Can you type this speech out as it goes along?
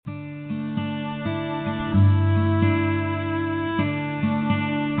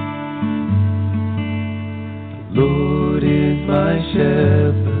my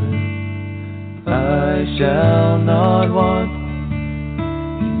shepherd, I shall not want.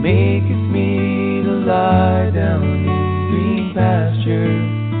 He maketh me to lie down in green pastures.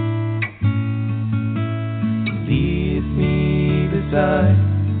 He leadeth me beside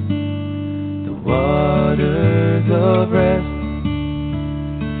the waters of rest.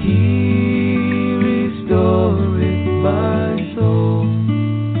 He restoreth my soul.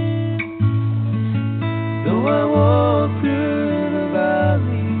 Though I walk through the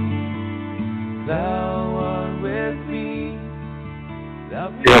valley, thou art with me.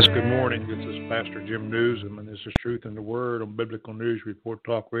 Yes, good morning. This is Pastor Jim Nuzum, and this is Truth in the Word on Biblical News Report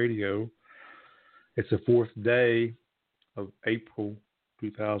Talk Radio. It's the fourth day of April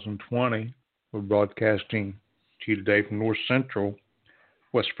 2020. We're broadcasting to you today from North Central,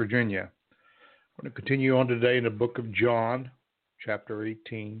 West Virginia. I'm going to continue on today in the book of John, chapter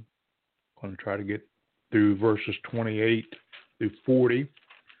 18. I'm going to try to get through verses 28 through 40,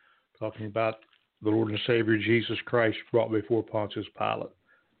 talking about the Lord and Savior Jesus Christ brought before Pontius Pilate.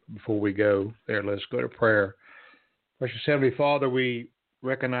 Before we go there, let's go to prayer. Precious Heavenly Father, we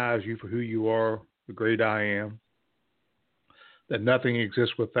recognize you for who you are, the great I am, that nothing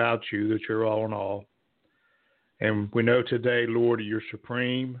exists without you, that you're all in all. And we know today, Lord, you're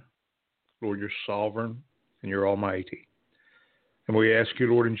supreme, Lord, you're sovereign, and you're almighty. And we ask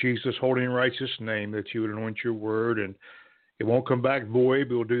you, Lord, in Jesus' holy and righteous name, that you would anoint your word, and it won't come back void,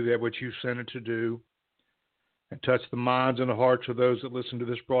 but we'll do that what you sent it to do, and touch the minds and the hearts of those that listen to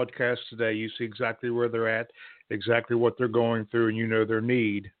this broadcast today. You see exactly where they're at, exactly what they're going through, and you know their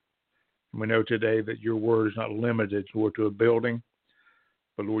need. And we know today that your word is not limited, Lord, to a building,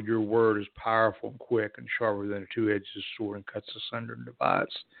 but, Lord, your word is powerful and quick and sharper than a two-edged sword and cuts asunder and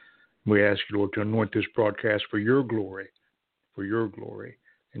divides. We ask you, Lord, to anoint this broadcast for your glory.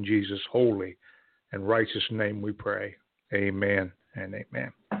 In Jesus' holy and righteous name we pray. Amen and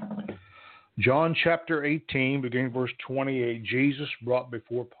amen. John chapter 18, beginning verse 28, Jesus brought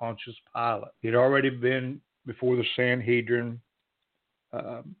before Pontius Pilate. He had already been before the Sanhedrin.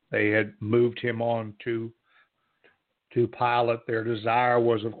 They had moved him on to Pilate. Their desire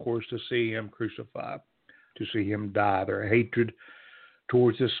was, of course, to see him crucified, to see him die. Their hatred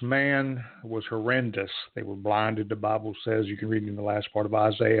towards this man was horrendous. They were blinded, the Bible says. You can read in the last part of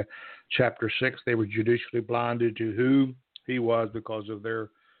Isaiah chapter 6. They were judicially blinded to who he was because of their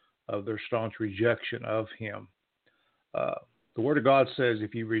staunch rejection of him. The Word of God says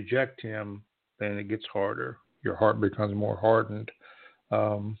if you reject him, then it gets harder. Your heart becomes more hardened.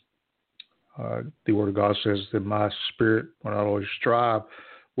 The Word of God says that my spirit will not always strive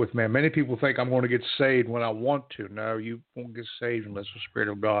with man. Many people think I'm going to get saved when I want to. No, you won't get saved unless the Spirit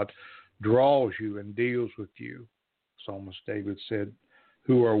of God draws you and deals with you. Psalmist David said,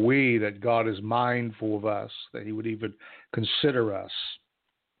 who are we that God is mindful of us, that he would even consider us?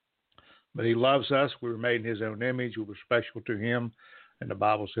 But he loves us. We were made in his own image. We were special to him. And the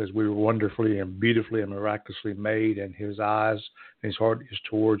Bible says we were wonderfully and beautifully and miraculously made, and his eyes and his heart is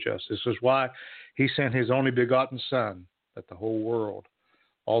towards us. This is why he sent his only begotten Son, that the whole world,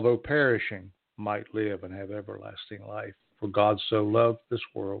 although perishing, might live and have everlasting life. For God so loved this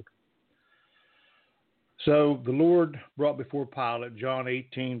world. So the Lord brought before Pilate, John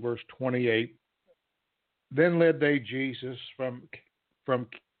 18, verse 28. Then led they Jesus from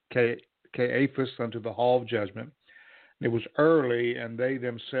Caiaphas unto the hall of judgment. It was early, and they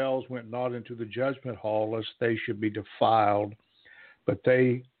themselves went not into the judgment hall, lest they should be defiled, but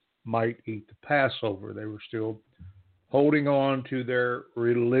they might eat the Passover. They were still holding on to their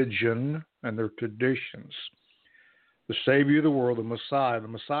religion and their traditions. The Savior of the world, the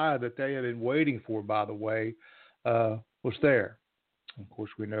Messiah that they had been waiting for, by the way, was there. Of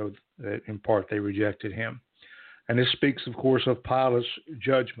course, we know that in part they rejected him. And this speaks, of course, of Pilate's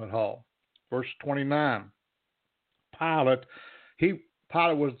judgment hall. Verse 29, Pilate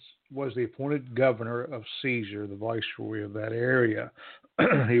was the appointed governor of Caesar, the viceroy of that area.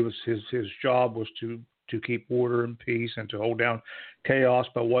 His job was to keep order and peace and to hold down chaos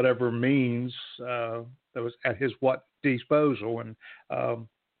by whatever means that was at his disposal,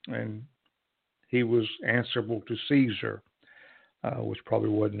 and he was answerable to Caesar, which probably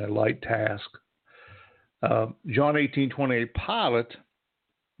wasn't a light task. John 18:28, Pilate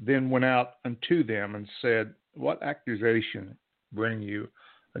then went out unto them and said, what accusation bring you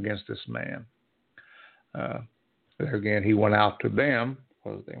against this man? There again, he went out to them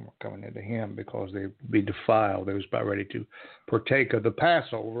because they were coming into him because they would be defiled. They was about ready to partake of the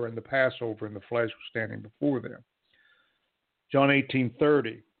Passover, and the Passover in the flesh was standing before them. John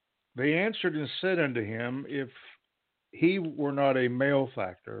 18:30, they answered and said unto him, if he were not a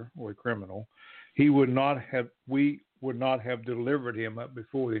malefactor or a criminal, we would not have delivered him up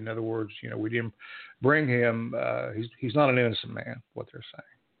before. In other words, we didn't bring him. He's not an innocent man. What they're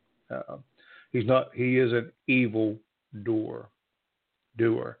saying, he's not. He is an evil doer,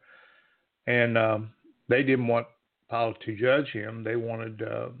 and they didn't want Pilate to judge him. They wanted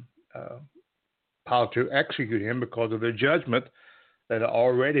Pilate to execute him because of the judgment that had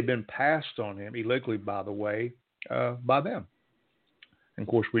already been passed on him illegally, by the way, by them. And of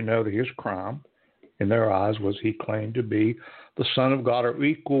course, we know that his crime in their eyes was he claimed to be the Son of God or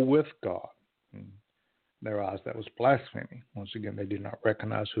equal with God. In their eyes, that was blasphemy. Once again, they did not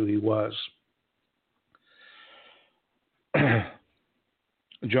recognize who he was.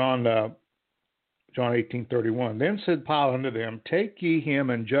 John 18:31. Then said Pilate unto them, Take ye him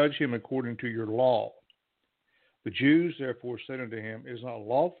and judge him according to your law. The Jews therefore said unto him, It is not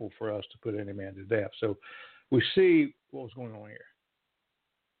lawful for us to put any man to death. So we see what was going on here.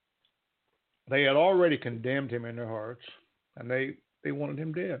 They had already condemned him in their hearts, and they wanted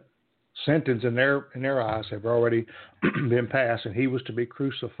him dead. Sentence in their eyes have already been passed, and he was to be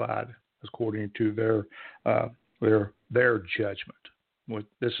crucified according to their judgment.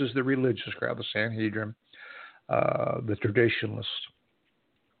 This is the religious crowd, the Sanhedrin, the traditionalists,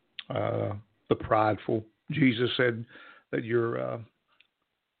 the prideful. Jesus said that you're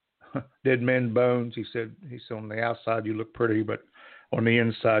dead men's bones. He said on the outside you look pretty, but on the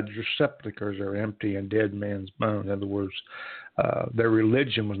inside your sepulchres are empty and dead men's bones. In other words, their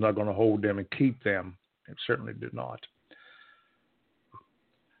religion was not going to hold them and keep them. It certainly did not,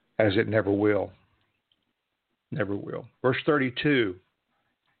 as it never will. Never will. Verse 32,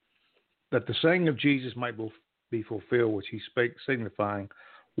 that the saying of Jesus might be fulfilled, which he spake, signifying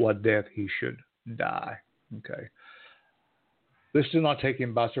what death he should die. Okay. This did not take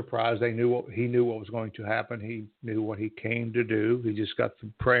him by surprise. He knew what was going to happen. He knew what he came to do. He just got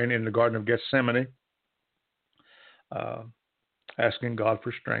through praying in the Garden of Gethsemane, asking God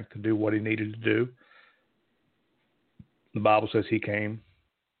for strength to do what he needed to do. The Bible says he came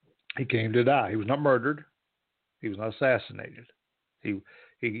to die. He was not murdered. He was not assassinated. He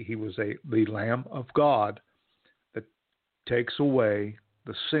was the Lamb of God that takes away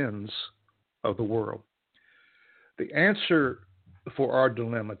the sins of the world. The answer for our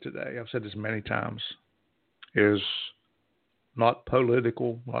dilemma today, I've said this many times, is not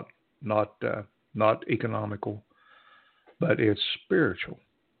political, not economical, but it's spiritual.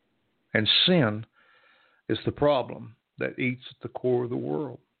 And sin is the problem that eats at the core of the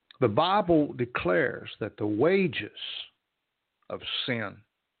world. The Bible declares that the wages of sin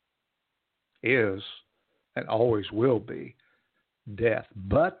is and always will be death,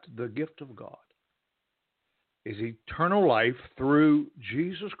 but the gift of God is eternal life through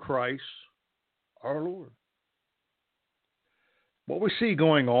Jesus Christ, our Lord. What we see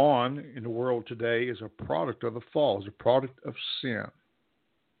going on in the world today is a product of the fall, is a product of sin.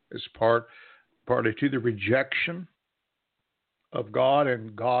 It's partly to the rejection of God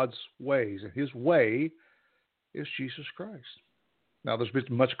and God's ways. And his way is Jesus Christ. Now, there's been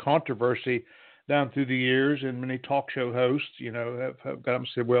much controversy down through the years, and many talk show hosts, have got up and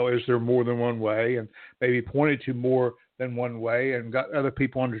said, well, is there more than one way? And maybe pointed to more than one way and got other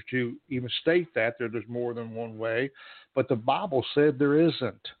people under to even state that there's more than one way. But the Bible said there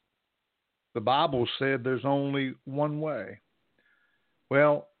isn't. The Bible said there's only one way.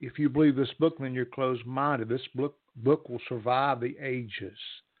 Well, if you believe this book, then you're closed-minded. This book will survive the ages.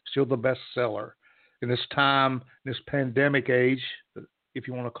 Still the bestseller. In this time, this pandemic age, if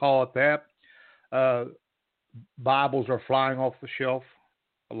you want to call it that, Bibles are flying off the shelf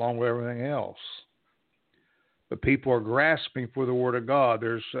along with everything else. But people are grasping for the Word of God.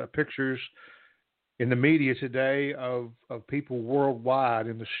 There's pictures in the media today of people worldwide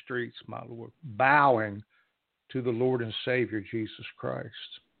in the streets, my Lord, bowing to the Lord and Savior, Jesus Christ.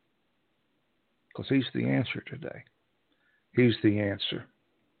 Because he's the answer today. He's the answer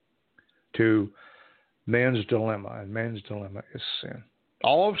to man's dilemma, and man's dilemma is sin.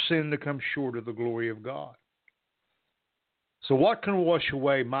 All have sinned to come short of the glory of God. So what can wash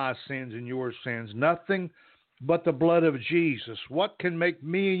away my sins and your sins? Nothing but the blood of Jesus. What can make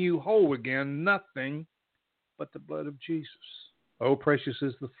me and you whole again? Nothing but the blood of Jesus. Oh, precious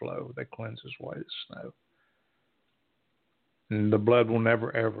is the flow that cleanses white as snow. And the blood will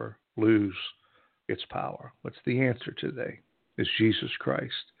never, ever lose its power. What's the answer today? It's Jesus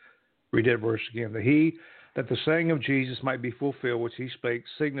Christ. Read that verse again. That the saying of Jesus might be fulfilled, which he spake,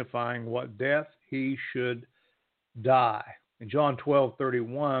 signifying what death he should die. In John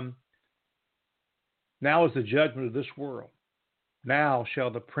 12:31, now is the judgment of this world. Now shall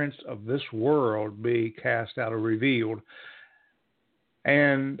the prince of this world be cast out or revealed.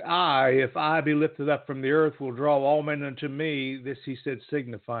 And I, if I be lifted up from the earth, will draw all men unto me. This he said,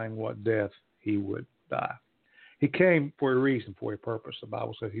 signifying what death he would die. He came for a reason, for a purpose. The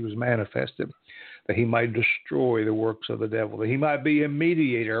Bible says he was manifested, that he might destroy the works of the devil, that he might be a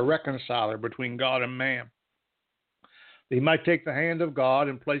mediator, a reconciler between God and man, that he might take the hand of God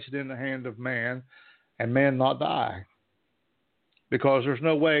and place it in the hand of man, and man not die. Because there's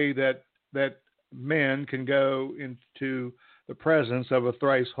no way that men can go into the presence of a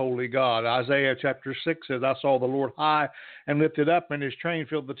thrice holy God. Isaiah chapter 6 says, I saw the Lord high and lifted up, and his train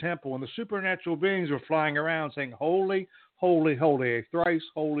filled the temple, and the supernatural beings were flying around saying, Holy, holy, holy, a thrice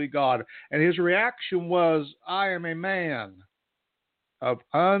holy God. And his reaction was, I am a man of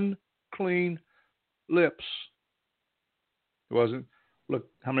unclean lips. It wasn't, look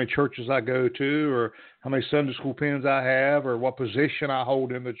how many churches I go to, or how many Sunday school pens I have, or what position I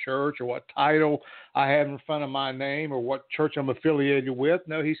hold in the church, or what title I have in front of my name, or what church I'm affiliated with.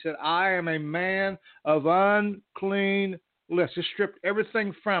 No, he said, I am a man of unclean lips. He stripped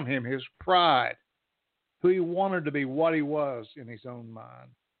everything from him, his pride, who he wanted to be, what he was in his own mind.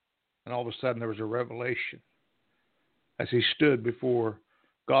 And all of a sudden there was a revelation as he stood before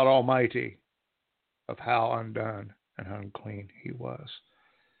God Almighty of how undone and unclean he was.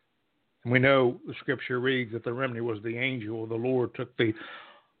 And we know the scripture reads that the remedy was the angel of the Lord took the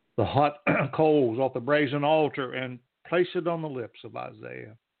hot coals off the brazen altar and placed it on the lips of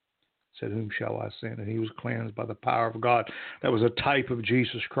Isaiah. Said, whom shall I send? And he was cleansed by the power of God. That was a type of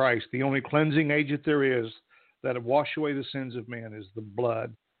Jesus Christ. The only cleansing agent there is that would wash away the sins of men is the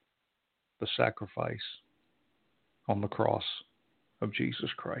blood, the sacrifice on the cross of Jesus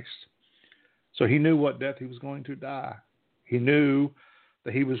Christ. So he knew what death he was going to die. He knew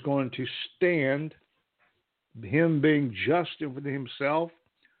that he was going to stand, him being just within himself,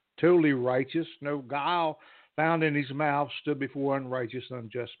 totally righteous, no guile found in his mouth, stood before unrighteous,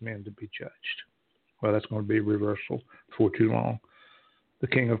 unjust men to be judged. Well, that's going to be a reversal before too long. The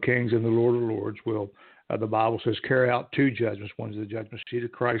King of Kings and the Lord of Lords will, the Bible says, carry out two judgments. One is the judgment seat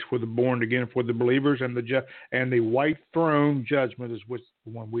of Christ for the born again, for the believers, and the white throne judgment is the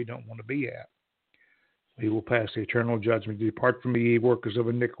one we don't want to be at. He will pass the eternal judgment. Depart from me, ye workers of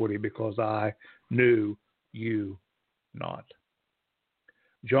iniquity, because I knew you not.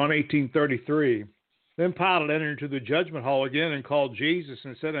 John 18:33. Then Pilate entered into the judgment hall again and called Jesus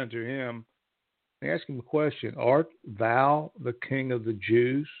and said unto him, they asked him a question, art thou the King of the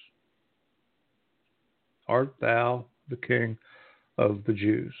Jews? Art thou the King of the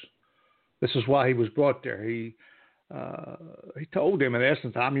Jews? This is why he was brought there. He told them, in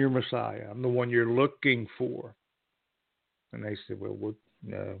essence, I'm your Messiah. I'm the one you're looking for. And they said, well,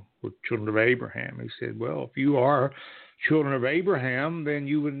 we're children of Abraham. He said, well, if you are children of Abraham, then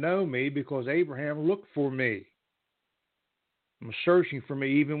you would know me because Abraham looked for me. I'm searching for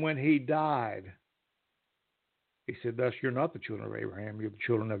me even when he died. He said, thus you're not the children of Abraham. You're the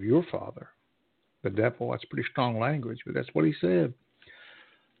children of your father, the devil. That's pretty strong language, but that's what he said.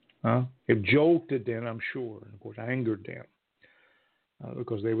 It jolted them, I'm sure, and of course angered them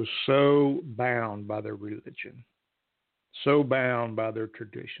because they were so bound by their religion, so bound by their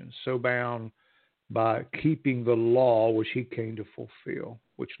traditions, so bound by keeping the law which he came to fulfill,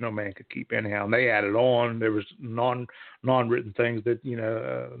 which no man could keep anyhow. And they added on. There was non-written things that,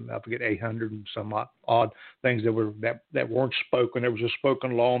 I forget, 800 and some odd things that weren't spoken. There was a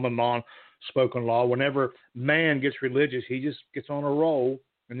spoken law and the non-spoken law. Whenever man gets religious, he just gets on a roll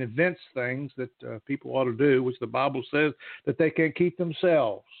and invents things that people ought to do, which the Bible says that they can't keep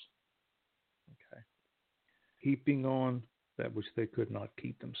themselves. Okay, heaping on that which they could not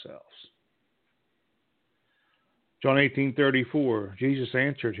keep themselves. John 18:34, Jesus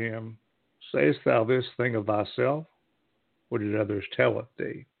answered him, sayest thou this thing of thyself, or did others tell it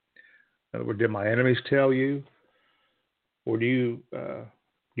thee? In other words, did my enemies tell you, or do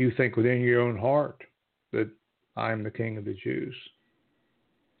you think within your own heart that I am the King of the Jews?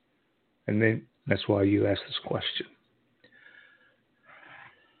 And then that's why you ask this question.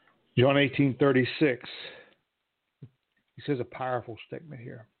 John 18:36, he says a powerful statement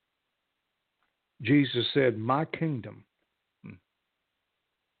here. Jesus said, my kingdom.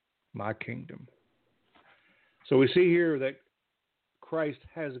 My kingdom. So we see here that Christ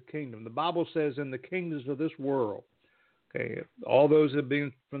has a kingdom. The Bible says in the kingdoms of this world, okay, all those have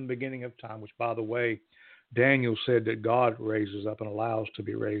been from the beginning of time, which, by the way, Daniel said that God raises up and allows to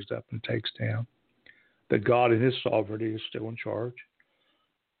be raised up and takes down. That God in his sovereignty is still in charge.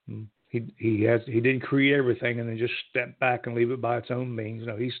 He didn't create everything and then just step back and leave it by its own means.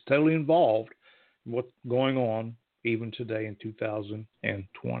 No, he's totally involved in what's going on even today in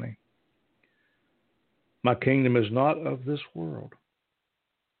 2020. My kingdom is not of this world.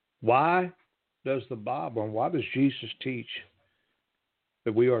 Why does the Bible and why does Jesus teach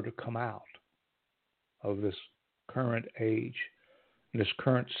that we are to come out of this current age and this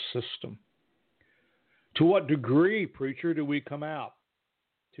current system? To what degree, preacher, do we come out?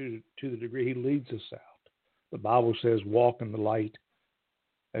 To the degree He leads us out. The Bible says, walk in the light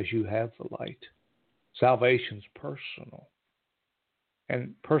as you have the light. Salvation's personal.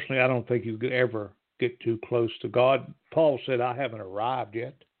 And personally, I don't think you could ever get too close to God. Paul said, I haven't arrived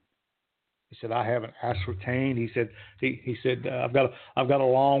yet. He said, I haven't ascertained. He said, I've got a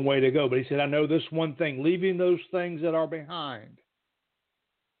long way to go. But he said, I know this one thing, leaving those things that are behind.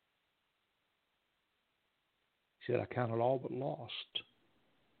 He said, I count it all but lost,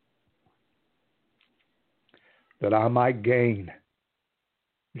 that I might gain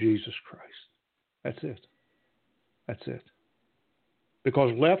Jesus Christ. That's it. That's it.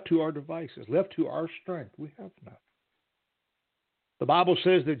 Because left to our devices, left to our strength, we have none. The Bible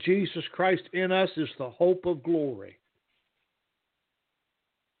says that Jesus Christ in us is the hope of glory.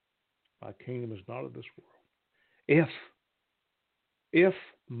 My kingdom is not of this world. If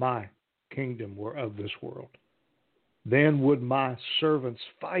my kingdom were of this world, then would my servants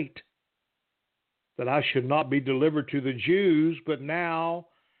fight that I should not be delivered to the Jews, but now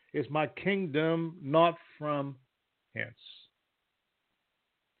is my kingdom not from hence.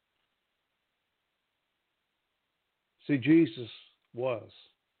 See, Jesus was.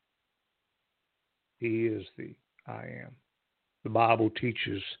 He is the I am. The Bible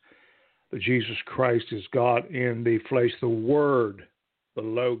teaches that Jesus Christ is God in the flesh, the Word, the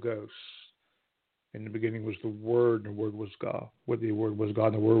Logos. In the beginning was the Word, and the Word was God. The Word was God,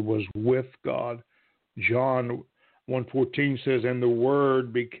 and the Word was with God. John 1:14 says, and the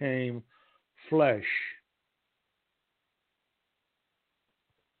Word became flesh.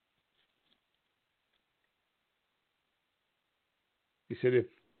 He said, if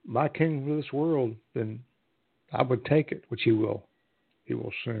my kingdom were this world, then I would take it, which he will. He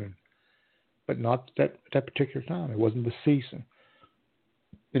will soon. But not that particular time. It wasn't the season.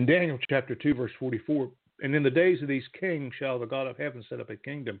 In Daniel chapter 2, verse 44, and in the days of these kings shall the God of heaven set up a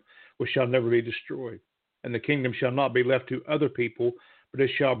kingdom which shall never be destroyed. And the kingdom shall not be left to other people, but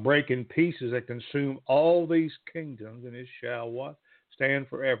it shall break in pieces and consume all these kingdoms, and it shall what? Stand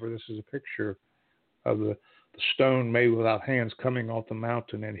forever. This is a picture of the stone made without hands coming off the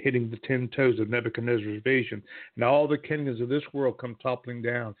mountain and hitting the 10 toes of Nebuchadnezzar's vision. And all the kingdoms of this world come toppling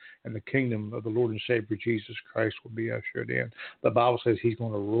down, and the kingdom of the Lord and Savior Jesus Christ will be ushered in. The Bible says he's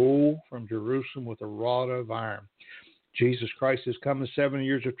going to rule from Jerusalem with a rod of iron. Jesus Christ is coming 7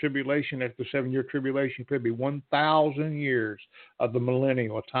 years of tribulation. After the 7-year tribulation, could be 1,000 years of the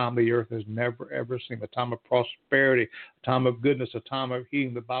millennium, a time the earth has never, ever seen, a time of prosperity, a time of goodness, a time of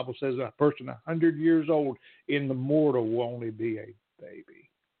healing. The Bible says a person 100 years old in the mortal will only be a baby.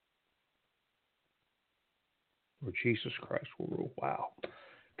 Where Jesus Christ will rule. Wow.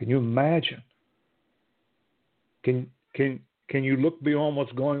 Can you imagine? Can you look beyond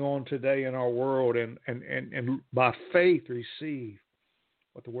what's going on today in our world and by faith receive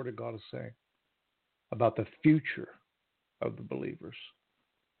what the Word of God is saying about the future of the believers?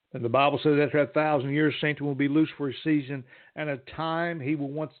 And the Bible says after 1,000 years, Satan will be loosed for a season and a time. He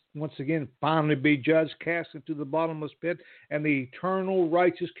will once again finally be judged, cast into the bottomless pit, and the eternal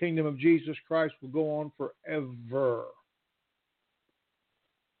righteous kingdom of Jesus Christ will go on forever.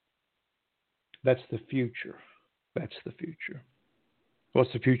 That's the future. That's the future.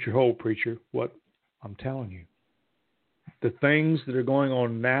 What's the future hold, preacher? What I'm telling you. The things that are going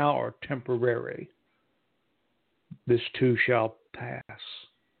on now are temporary. This too shall pass.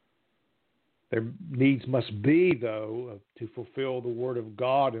 There needs must be, though, to fulfill the Word of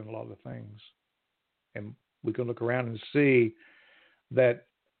God in a lot of things. And we can look around and see that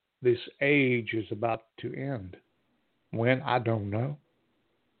this age is about to end. When? I don't know.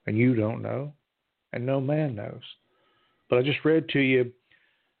 And you don't know. And no man knows. But I just read to you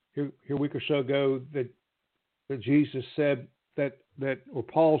here a week or so ago that Jesus said or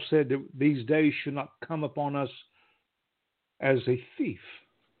Paul said that these days should not come upon us as a thief.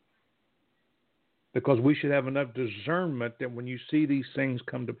 Because we should have enough discernment that when you see these things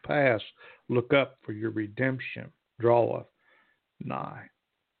come to pass, look up, for your redemption draweth nigh.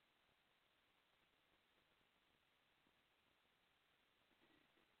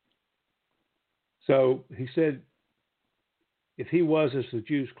 So he said, if he was, as the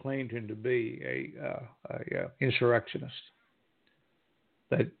Jews claimed him to be, a insurrectionist,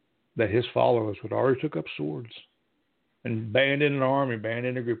 that his followers would already took up swords and banded an army,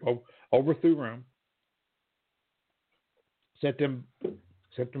 banded a group, overthrew Rome, sent them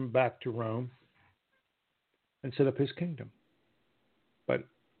back to Rome, and set up his kingdom. But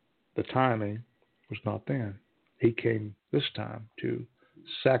the timing was not then. He came this time to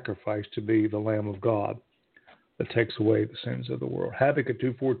sacrifice, to be the Lamb of God that takes away the sins of the world. Habakkuk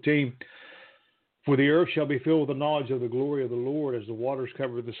 2:14, for the earth shall be filled with the knowledge of the glory of the Lord as the waters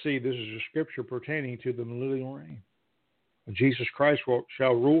cover the sea. This is a scripture pertaining to the millennial reign. Jesus Christ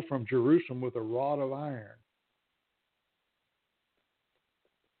shall rule from Jerusalem with a rod of iron.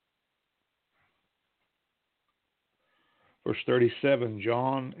 Verse 37,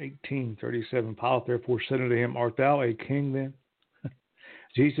 John 18:37, Pilate therefore said unto him, art thou a king then?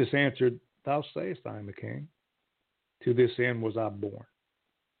 Jesus answered, thou sayest I am a king. To this end was I born,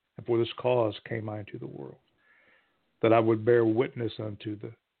 and for this cause came I into the world, that I would bear witness unto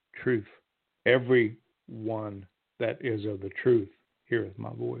the truth. Every one that is of the truth heareth my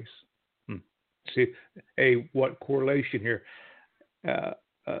voice. See, what correlation here?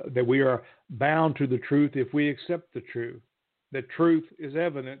 That we are bound to the truth if we accept the truth. The truth is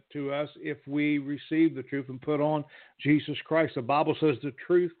evident to us if we receive the truth and put on Jesus Christ. The Bible says the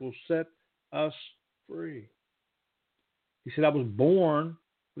truth will set us free. He said, I was born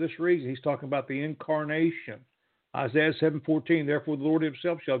for this reason. He's talking about the incarnation. Isaiah 7:14, therefore the Lord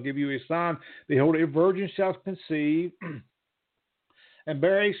himself shall give you a sign. Behold, a virgin shall conceive and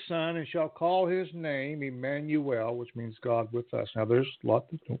bear a son, and shall call his name Emmanuel, which means God with us. Now, there's a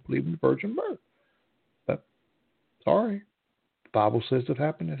lot that don't believe in the virgin birth. But, sorry. The Bible says it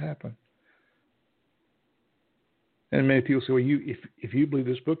happened, it happened. And many people say, well, if you believe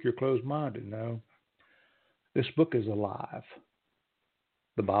this book, you're closed-minded. No. This book is alive.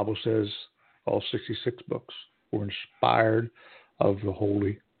 The Bible says all 66 books were inspired of the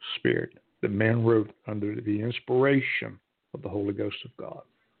Holy Spirit. The men wrote under the inspiration of the Holy Ghost of God.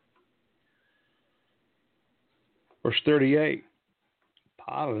 Verse 38,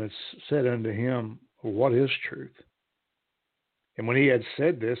 Pilate said unto him, what is truth? And when he had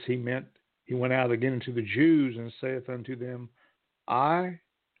said this, he went out again into the Jews and saith unto them, I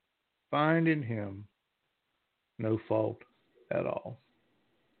find in him no fault at all.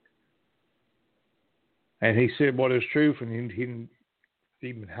 And he said, what is truth? And he didn't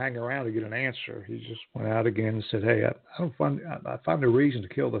even hang around to get an answer. He just went out again and said, hey, I find no reason to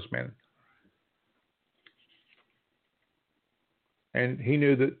kill this man. And he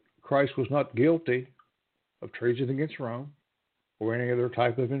knew that Christ was not guilty of treason against Rome or any other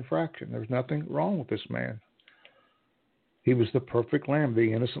type of infraction. There was nothing wrong with this man. He was the perfect lamb,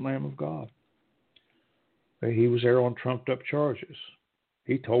 the innocent Lamb of God. He was there on trumped-up charges.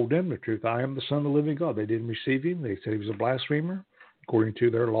 He told them the truth. I am the Son of the living God. They didn't receive him. They said he was a blasphemer. According to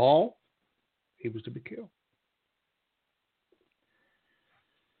their law, he was to be killed.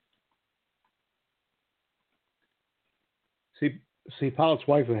 See, Pilate's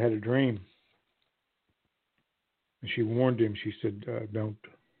wife had a dream. And she warned him. She said, don't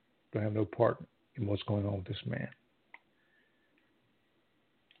have no part in what's going on with this man.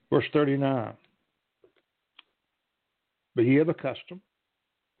 Verse 39. But ye have a custom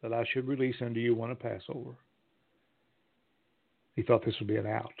that I should release unto you one of Passover. He thought this would be an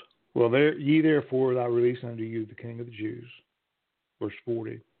out. Well, ye therefore I release unto you the King of the Jews. Verse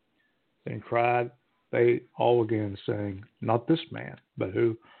 40. Then cried they all again, saying, not this man, but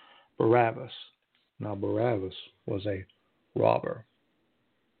who? Barabbas. Now Barabbas was a robber.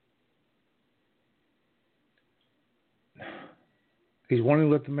 He's wanting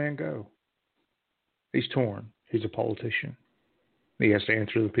to let the man go. He's torn. He's a politician. He has to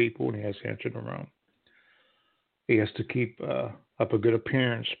answer the people, and he has to answer to Rome. He has to keep up a good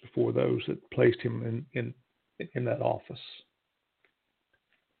appearance before those that placed him in that office.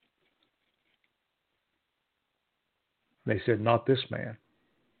 They said, not this man,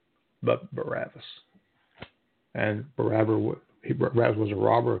 but Barabbas. And Barabbas was a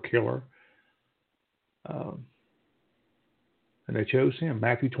robber, a killer. And they chose him.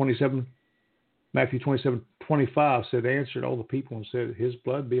 Matthew 27:25 said, they answered all the people and said, his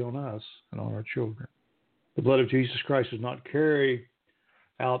blood be on us and on our children. The blood of Jesus Christ does not carry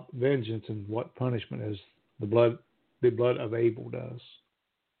out vengeance and what punishment as the blood of Abel does,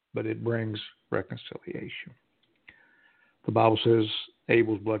 but it brings reconciliation. The Bible says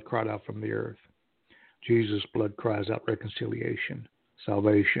Abel's blood cried out from the earth. Jesus' blood cries out reconciliation,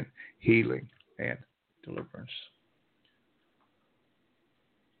 salvation, healing, and deliverance.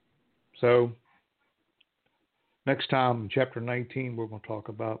 So, next time in chapter 19, we're going to talk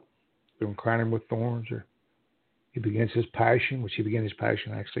about doing crown him with thorns, or he begins his passion, which he began his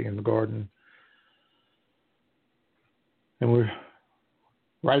passion actually in the garden. And we're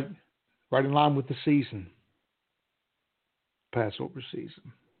right in line with the season, Passover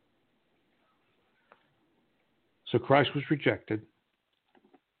season. So Christ was rejected.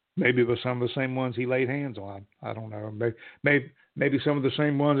 Maybe it was some of the same ones he laid hands on. I don't know. Maybe some of the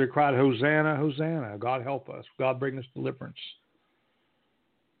same ones that cried, Hosanna, Hosanna. God help us. God bring us deliverance.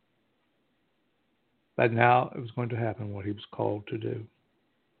 But now it was going to happen what he was called to do.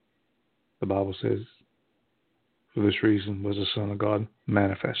 The Bible says, for this reason was the Son of God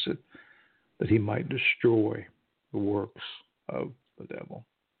manifested, that he might destroy the works of the devil.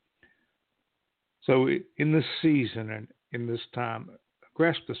 So in this season and in this time,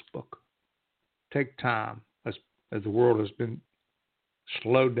 grasp this book. Take time as the world has been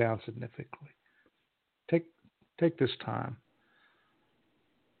slowed down significantly. Take this time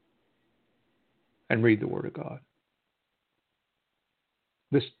and read the Word of God.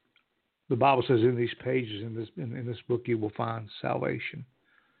 The Bible says in these pages, in this book, you will find salvation.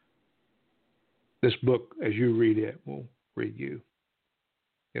 This book, as you read it, will read you.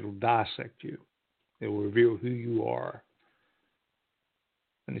 It'll dissect you. It will reveal who you are.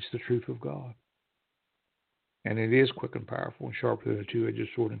 And it's the truth of God. And it is quick and powerful and sharper than a two-edged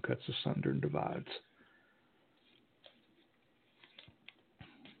sword and cuts asunder and divides.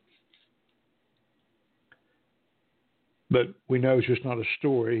 But we know it's just not a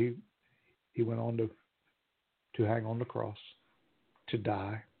story. He went on to hang on the cross, to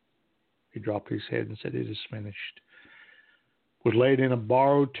die. He dropped his head and said, "It is finished." Was laid in a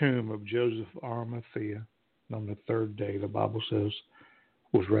borrowed tomb of Joseph Arimathea. And on the third day, the Bible says,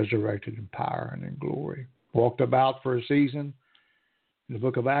 was resurrected in power and in glory. Walked about for a season. In the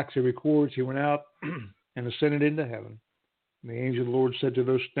book of Acts, it records he went out and ascended into heaven. And the angel of the Lord said to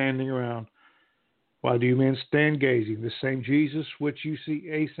those standing around, "Why do you men stand gazing? The same Jesus which you see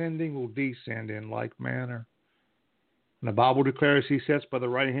ascending will descend in like manner." And the Bible declares he sits by the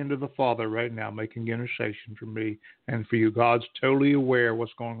right hand of the Father right now, making intercession for me and for you. God's totally aware of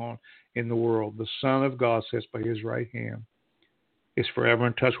what's going on in the world. The Son of God sits by his right hand. Is forever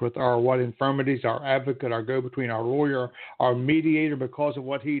in touch with our infirmities, our advocate, our go-between, our lawyer, our mediator, because of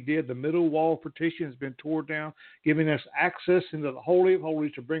what he did. The middle wall of petition has been torn down, giving us access into the Holy of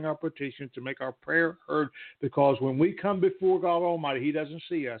Holies to bring our petitions, to make our prayer heard, because when we come before God Almighty, he doesn't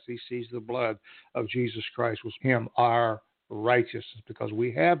see us. He sees the blood of Jesus Christ, was him, our righteousness, because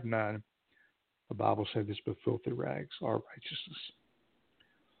we have none. The Bible said this, but filthy rags, our righteousness.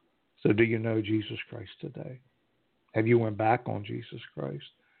 So do you know Jesus Christ today? Have you went back on Jesus Christ?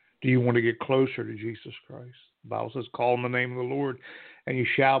 Do you want to get closer to Jesus Christ? The Bible says, call on the name of the Lord, and you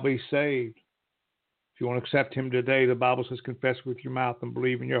shall be saved. If you want to accept him today, the Bible says, confess with your mouth and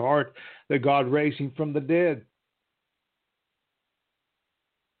believe in your heart that God raised him from the dead.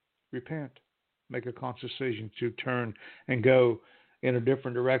 Repent. Make a conscious decision to turn and go in a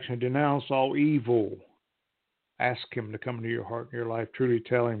different direction. Denounce all evil. Ask him to come into your heart and your life. Truly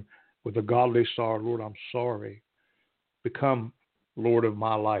tell him with a godly sorrow, Lord, I'm sorry. Become Lord of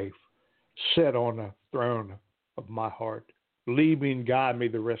my life. Sit on the throne of my heart. Lead me and guide me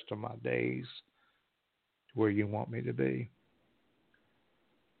the rest of my days to where you want me to be.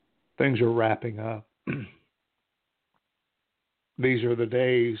 Things are wrapping up. These are the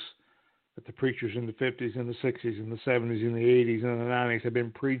days that the preachers in the 50s and the 60s and the 70s and the 80s and the 90s have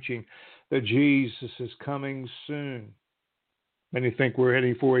been preaching that Jesus is coming soon. Many think we're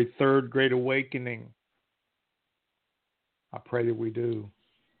heading for a third great awakening. I pray that we do.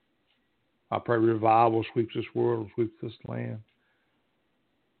 I pray revival sweeps this world, sweeps this land.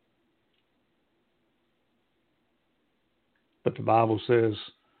 But the Bible says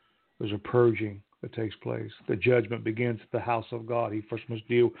there's a purging that takes place. The judgment begins at the house of God. He first must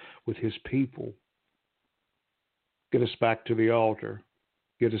deal with his people. Get us back to the altar.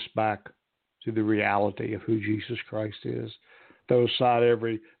 Get us back to the reality of who Jesus Christ is. Throw aside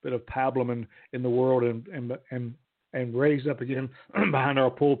every bit of pablum in the world and raise up again behind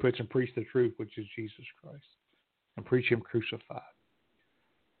our pulpits and preach the truth, which is Jesus Christ, and preach him crucified,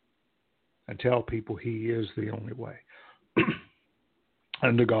 and tell people he is the only way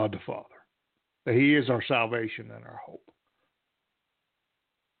unto God the Father, that he is our salvation and our hope.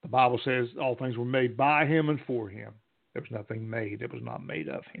 The Bible says all things were made by him and for him. There was nothing made that was not made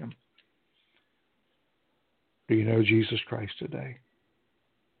of him. Do you know Jesus Christ today?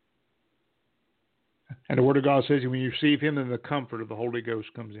 And the Word of God says when you receive him, then the comfort of the Holy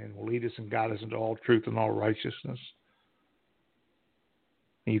Ghost comes in, will lead us and guide us into all truth and all righteousness.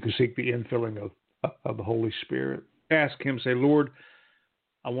 And you can seek the infilling of the Holy Spirit. Ask him, say, Lord,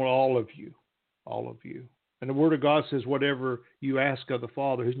 I want all of you, all of you. And the Word of God says whatever you ask of the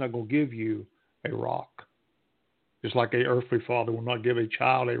Father, he's not going to give you a rock. Just like an earthly father will not give a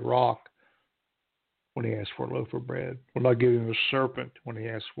child a rock when he asks for a loaf of bread. Will not give him a serpent when he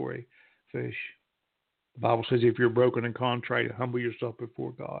asks for a fish. The Bible says if you're broken and contrite, humble yourself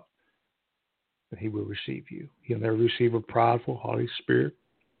before God. then he will receive you. He'll never receive a prideful, haughty spirit.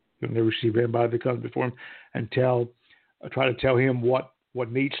 He'll never receive anybody that comes before him and try to tell him what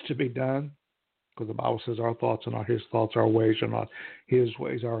needs to be done. Because the Bible says our thoughts are not his thoughts, our ways are not his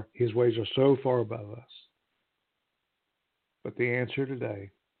ways. His ways are so far above us. But the answer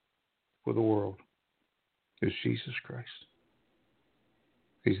today for the world is Jesus Christ.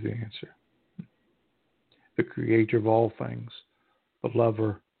 He's the answer. The creator of all things, the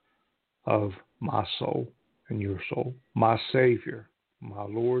lover of my soul and your soul, my Savior, my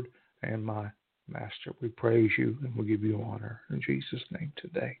Lord and my Master. We praise you and we give you honor in Jesus' name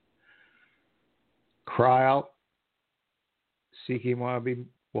today. Cry out, seek him while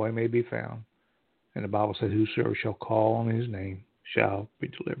he may be found. And the Bible says, whosoever shall call on his name shall be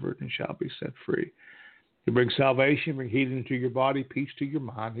delivered and shall be set free. He brings salvation, bring healing to your body, peace to your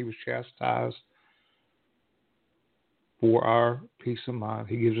mind. He was chastised for our peace of mind.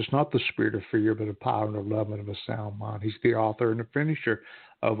 He gives us not the spirit of fear, but of power and of love and of a sound mind. He's the author and the finisher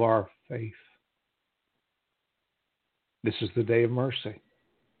of our faith. This is the day of mercy.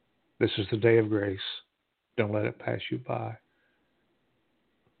 This is the day of grace. Don't let it pass you by.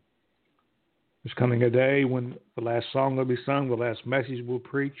 There's coming a day when the last song will be sung, the last message will be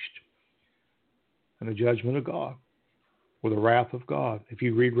preached, and the judgment of God, or the wrath of God. If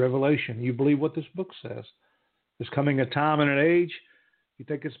you read Revelation, you believe what this book says. There's coming a time and an age. You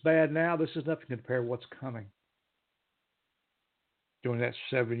think it's bad now, this is nothing compared to what's coming during that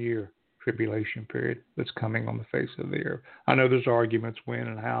 7-year tribulation period that's coming on the face of the earth. I know there's arguments when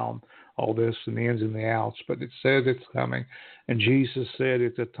and how, and all this, and the ins and the outs, but it says it's coming. And Jesus said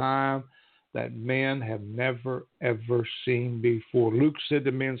it's a time that men have never, ever seen before. Luke said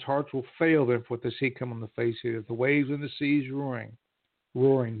the men's hearts will fail them for to see come on the face of the earth. The waves and the seas roaring,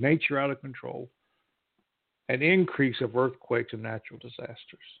 nature out of control, an increase of earthquakes and natural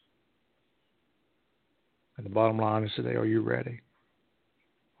disasters. And the bottom line is today, are you ready?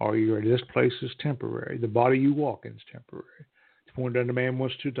 Are you ready? This place is temporary. The body you walk in is temporary. The point that a man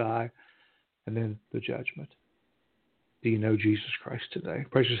was to die, and then the judgment. Do you know Jesus Christ today?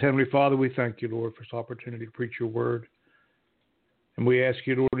 Precious Heavenly Father, we thank you, Lord, for this opportunity to preach your word. And we ask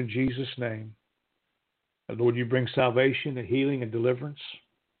you, Lord, in Jesus' name, that, Lord, you bring salvation and healing and deliverance.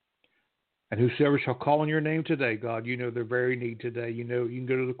 And whosoever shall call on your name today, God, you know their very need today. You know you can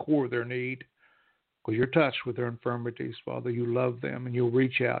go to the core of their need because you're touched with their infirmities, Father. You love them and you'll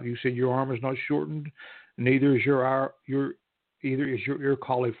reach out. You said your arm is not shortened, neither is your ear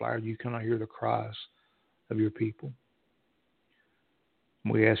cauliflower. You cannot hear the cries of your people.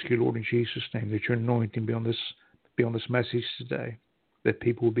 And we ask you, Lord, in Jesus' name, that your anointing be on this message today, that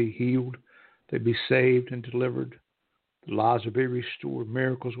people will be healed, they'd be saved and delivered. The lives would be restored.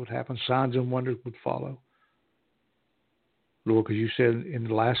 Miracles would happen. Signs and wonders would follow. Lord, because you said in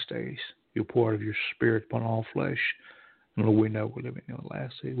the last days, you'll pour out of your spirit upon all flesh. And Lord, we know we're living in the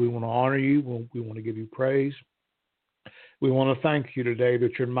last days. We want to honor you. We want to give you praise. We want to thank you today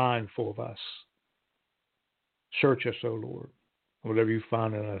that you're mindful of us. Search us, O Lord. Whatever you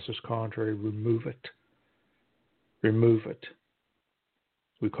find in us is contrary, remove it. Remove it.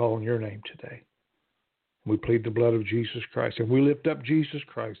 We call on your name today. We plead the blood of Jesus Christ, and we lift up Jesus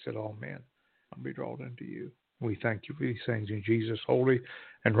Christ that all men will be drawn into you. We thank you for these things in Jesus' holy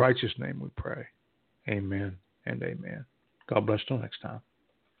and righteous name we pray. Amen and amen. God bless till next time.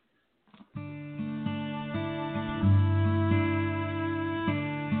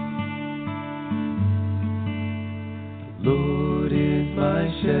 The Lord is my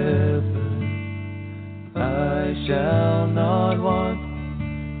shepherd, I shall not want.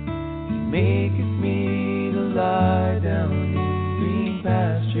 He maketh me to lie down in green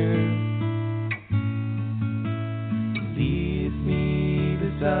pastures. He leadeth me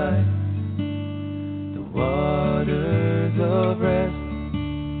beside the waters of rest.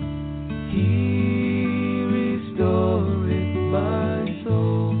 He restoreth my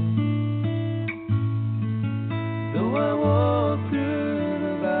soul. Though I walk through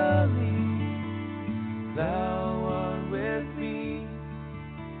the valley, thou art with me.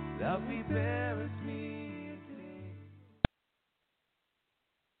 Thou preparest me